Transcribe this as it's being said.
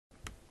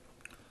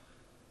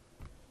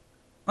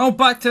Oh,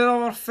 back to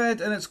another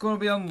vid, and it's going to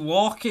be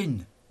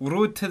unlocking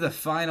Road to the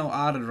Final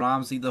Aaron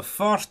Ramsey, the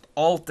first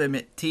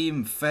Ultimate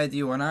Team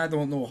video, and I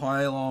don't know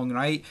how long,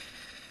 right?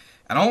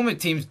 And Ultimate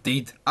Team's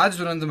dead. I just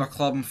went into my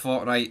club and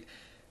thought, right,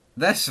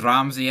 this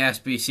Ramsey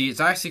SBC,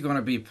 it's actually going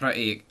to be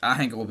pretty, I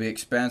think it'll be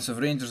expensive.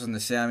 Rangers in the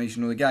semis,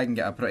 you know, the guy can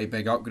get a pretty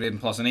big upgrade, and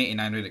plus an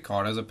 89 rated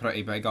card is a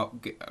pretty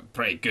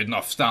good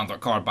enough standard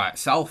card by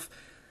itself.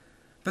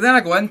 But then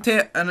I go into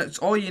it, and it's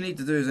all you need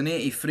to do is an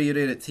 83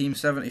 rated team,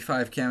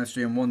 75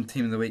 chemistry, and 1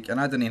 team of the week. And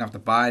I didn't even have to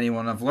buy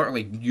anyone. I've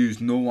literally used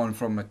no one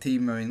from my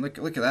team. I mean, look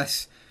at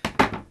this.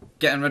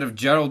 Getting rid of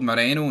Gerald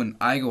Moreno and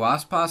Igo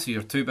Aspas,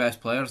 your 2 best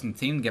players in the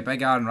team, get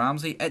big Aaron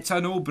Ramsey. It's a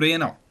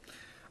no-brainer.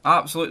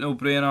 Absolute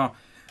no-brainer.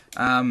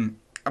 I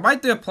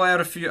might do a player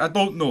review, I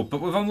don't know,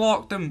 but we've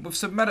unlocked him. We've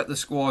submitted the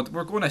squad.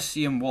 We're going to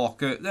see him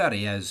walk out. There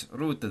he is.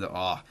 Road to the...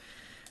 I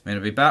mean,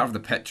 it'd be better if the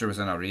picture was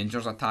in a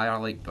Rangers attire,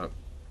 like, but...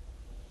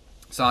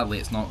 sadly,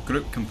 it's not.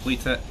 Group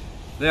completed.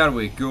 There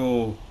we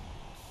go.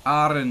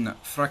 Aaron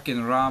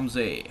frickin'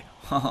 Ramsey.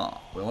 Haha.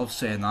 We love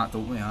saying that,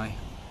 don't we? Aye.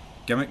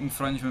 Gimmick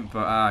infringement,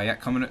 but yeah,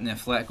 coming out in the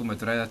Atletico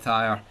Madrid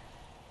attire.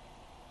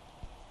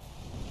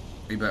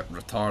 A bit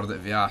retarded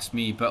if you ask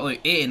me. But look,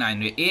 89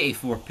 rate,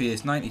 84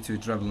 pace, 92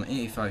 dribbling,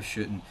 85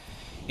 shooting,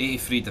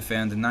 83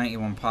 defending,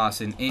 91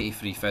 passing,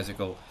 83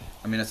 physical.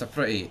 I mean, it's a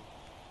pretty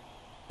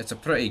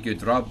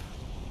good rub.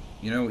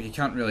 You know, you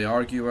can't really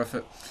argue with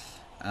it.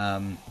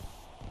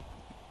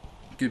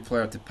 Good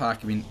player to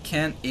pack. I mean,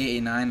 Kent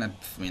 89. I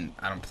mean,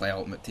 I don't play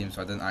Ultimate Team,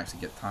 so I didn't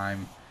actually get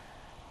time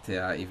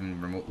to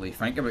even remotely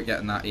think about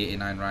getting that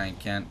 89 Ryan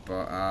Kent.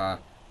 But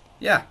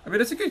yeah, I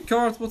mean, it's a good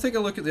card. We'll take a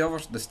look at the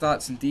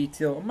stats in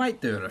detail. I might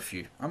do a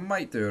review.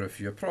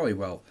 I probably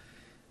will.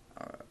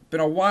 Been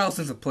a while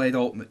since I played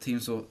Ultimate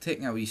Team, so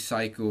taking a wee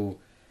cycle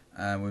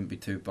wouldn't be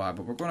too bad.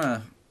 But we're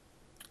gonna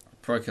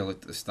probably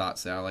look at the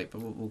stats there, like.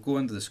 But we'll go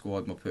into the squad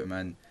and we'll put him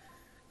in,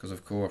 because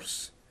of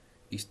course.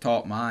 He's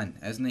top man,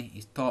 isn't he?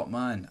 He's top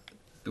man.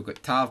 We've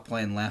got Tav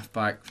playing left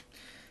back.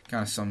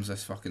 Kind of sums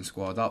this fucking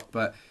squad up.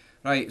 But,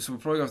 right, so we'll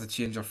probably have to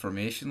change our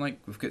formation. Like,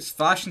 we've got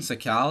Fashion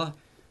Sakala.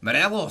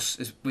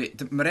 Morelos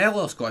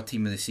Morelos got a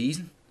team of the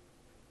season.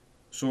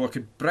 So I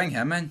could bring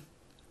him in.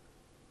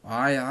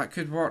 Aye, that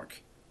could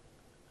work.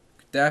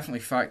 Could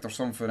definitely factor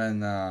something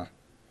in.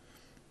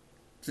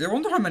 See, I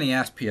wonder how many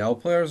SPL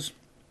players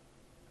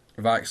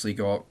have actually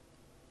got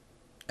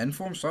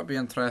inform, so that'd be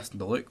interesting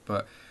to look.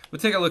 But we'll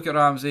take a look at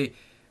Ramsey.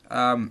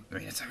 I mean,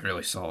 it's a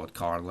really solid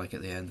card, like,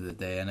 at the end of the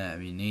day, innit? I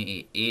mean,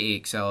 80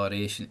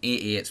 acceleration,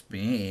 88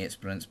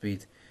 sprint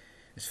speed.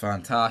 It's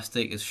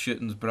fantastic. His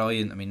shooting's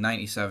brilliant. I mean,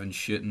 97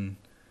 shooting,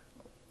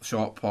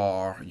 shot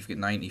power. You've got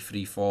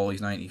 93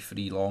 volleys,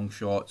 93 long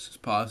shots. His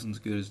passing's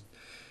good.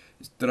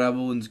 His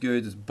dribbling's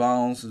good. His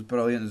balance is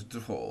brilliant.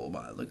 Oh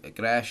man, look at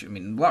aggression. I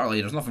mean,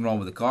 literally, there's nothing wrong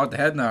with the card. The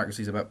heading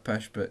accuracy's a bit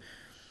pish, but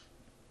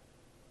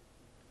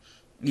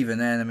even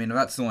then, I mean, if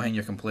that's the only thing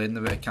you're complaining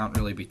about, it can't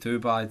really be too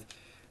bad.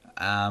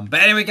 But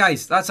anyway,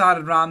 guys, that's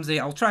Aaron Ramsey.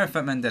 I'll try and fit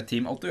him into a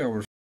team. I'll do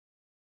a